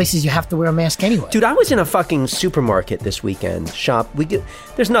that? Most places you have to wear a mask anyway. Dude, I was in a fucking supermarket this weekend.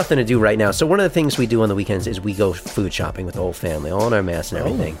 There's nothing to do right now. So one of the things we do on the weekends is we go food shopping with the whole family, all in our masks and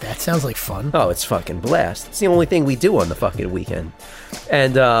everything. That sounds like fun. Oh, it's fucking blast. It's the only thing we do on the fucking weekend.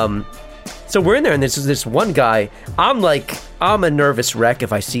 And so we're in there, and there's this one guy. I'm a nervous wreck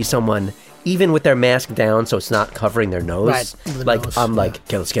if I see someone even with their mask down, so it's not covering their nose. Right. I'm like,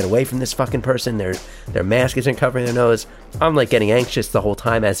 okay, let's get away from this fucking person. Their mask isn't covering their nose. I'm like getting anxious the whole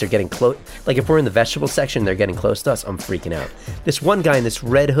time as they're getting close. Like if we're in the vegetable section, they're getting close to us. I'm freaking out. This one guy in this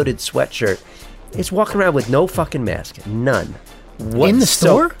red hooded sweatshirt is walking around with no fucking mask. None. In the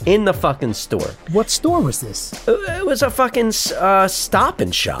store? In the fucking store. What store was this? It was a fucking Stop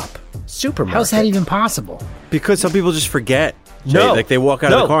and Shop supermarket. How's that even possible? Because some people just forget. No, like they walk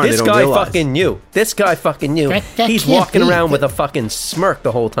out of the car and they don't realize. This guy fucking knew. He's walking around with a fucking smirk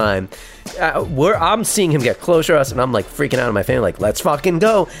the whole time. I'm seeing him get closer to us, and I'm like freaking out on my family. Like, let's fucking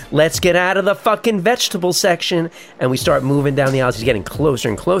go. Let's get out of the fucking vegetable section. And we start moving down the aisles. He's getting closer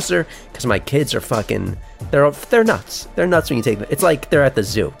and closer because my kids are fucking. They're nuts. They're nuts when you take them. It's like they're at the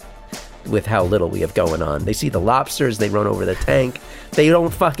zoo with how little we have going on. They see the lobsters. They run over the tank. They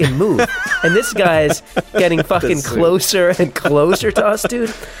don't fucking move. And this guy's getting fucking closer and closer to us,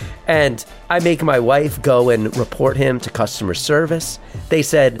 dude. And I make my wife go and report him to customer service. They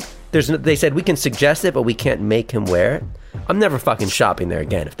said we can suggest it, but we can't make him wear it. I'm never fucking shopping there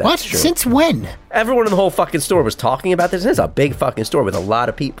again if that's true. Since when? Everyone in the whole fucking store was talking about this. It's a big fucking store with a lot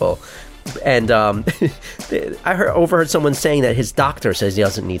of people. And I overheard someone saying that his doctor says he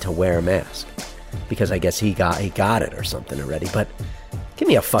doesn't need to wear a mask because I guess he got it or something already. But give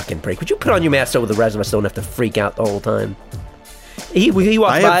me a fucking break. Would you put on your mask so the rest of us don't have to freak out the whole time? He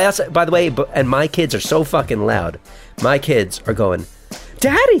walked by us, by the way, and my kids are so fucking loud. My kids are going,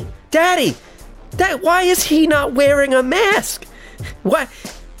 Daddy, why is he not wearing a mask? What?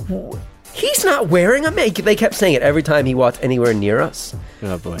 He's not wearing a mask. They kept saying it every time he walked anywhere near us.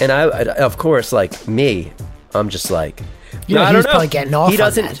 Oh boy! And I of course, like me, I'm just like, I don't know. Probably getting off.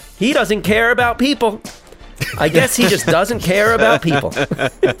 He doesn't care about people. I guess he just doesn't care about people.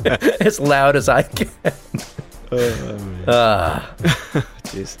 As loud as I can.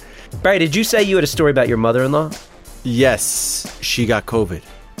 Jeez. Barry, did you say you had a story about your mother-in-law? Yes, she got COVID.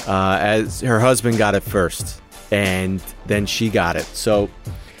 As her husband got it first, and then she got it. So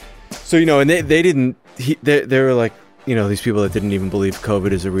and they didn't. They were like, these people that didn't even believe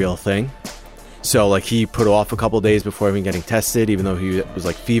COVID is a real thing. So like he put off a couple of days before even getting tested, even though he was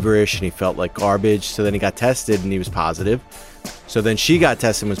like feverish and he felt like garbage. So then he got tested and he was positive. So then she got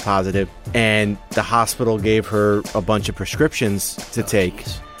tested and was positive, and the hospital gave her a bunch of prescriptions to take.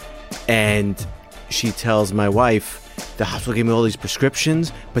 And she tells my wife, the hospital gave me all these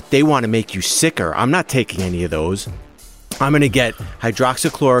prescriptions, but they want to make you sicker. I'm not taking any of those. I'm going to get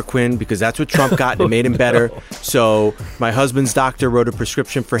hydroxychloroquine because that's what Trump got and it made him better. So my husband's doctor wrote a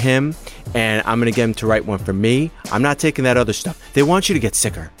prescription for him, and I'm going to get him to write one for me. I'm not taking that other stuff. They want you to get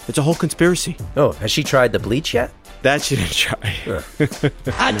sicker. It's a whole conspiracy. Oh, has she tried the bleach yet? That she didn't try. I told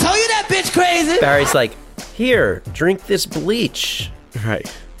you that bitch crazy. Barry's like, here, drink this bleach. Right.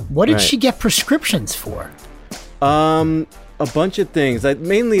 What did she get prescriptions for? A bunch of things.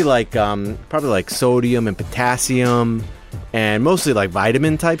 Mainly probably like sodium and potassium. And mostly like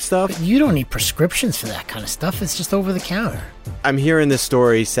vitamin type stuff. But you don't need prescriptions for that kind of stuff. It's just over the counter. I'm hearing this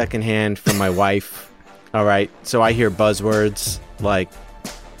story secondhand from my wife. All right. So I hear buzzwords like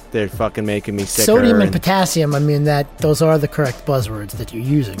they're fucking making me sicker. Sodium and potassium, I mean, those are the correct buzzwords that you're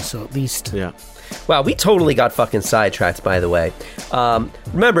using. So at least. Yeah. Wow, we totally got fucking sidetracked, by the way.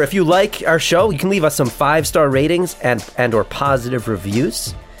 Remember, if you like our show, you can leave us some 5-star ratings and or positive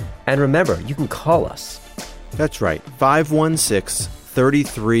reviews. And remember, you can call us. That's right.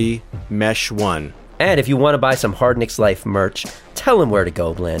 516-33-MESH-1. And if you want to buy some Hard Nick's Life merch, tell them where to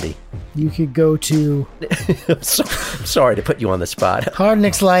go, Blandy. You could go to... I'm sorry to put you on the spot.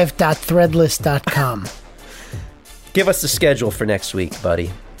 hardnickslife.threadless.com. Give us the schedule for next week, buddy.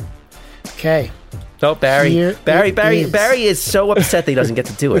 Okay. Oh, Barry is so upset that he doesn't get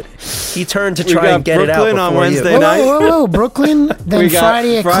to do it. He turned to try and get Brooklyn it out before on Wednesday you. night. Whoa, Brooklyn. Then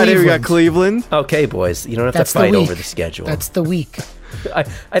Friday we got Cleveland. Okay, boys, you don't have to fight over the schedule. That's the week. I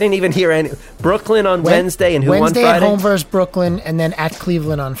didn't even hear any. Brooklyn on Wednesday, and who Wednesday on Friday? at home versus Brooklyn, and then at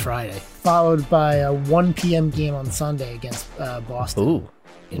Cleveland on Friday, followed by a 1 p.m. game on Sunday against Boston. Ooh,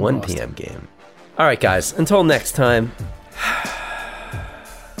 1 p.m. game. All right, guys. Until next time.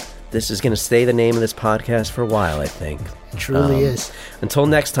 This is going to stay the name of this podcast for a while, I think. It truly is. Until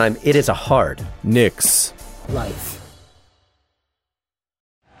next time, it is a hard Knicks life.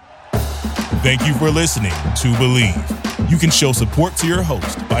 Thank you for listening to Believe. You can show support to your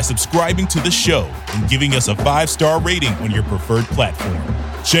host by subscribing to the show and giving us a 5-star rating on your preferred platform.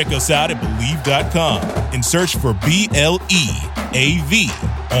 Check us out at Believe.com and search for BLEAV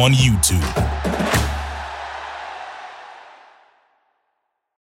on YouTube.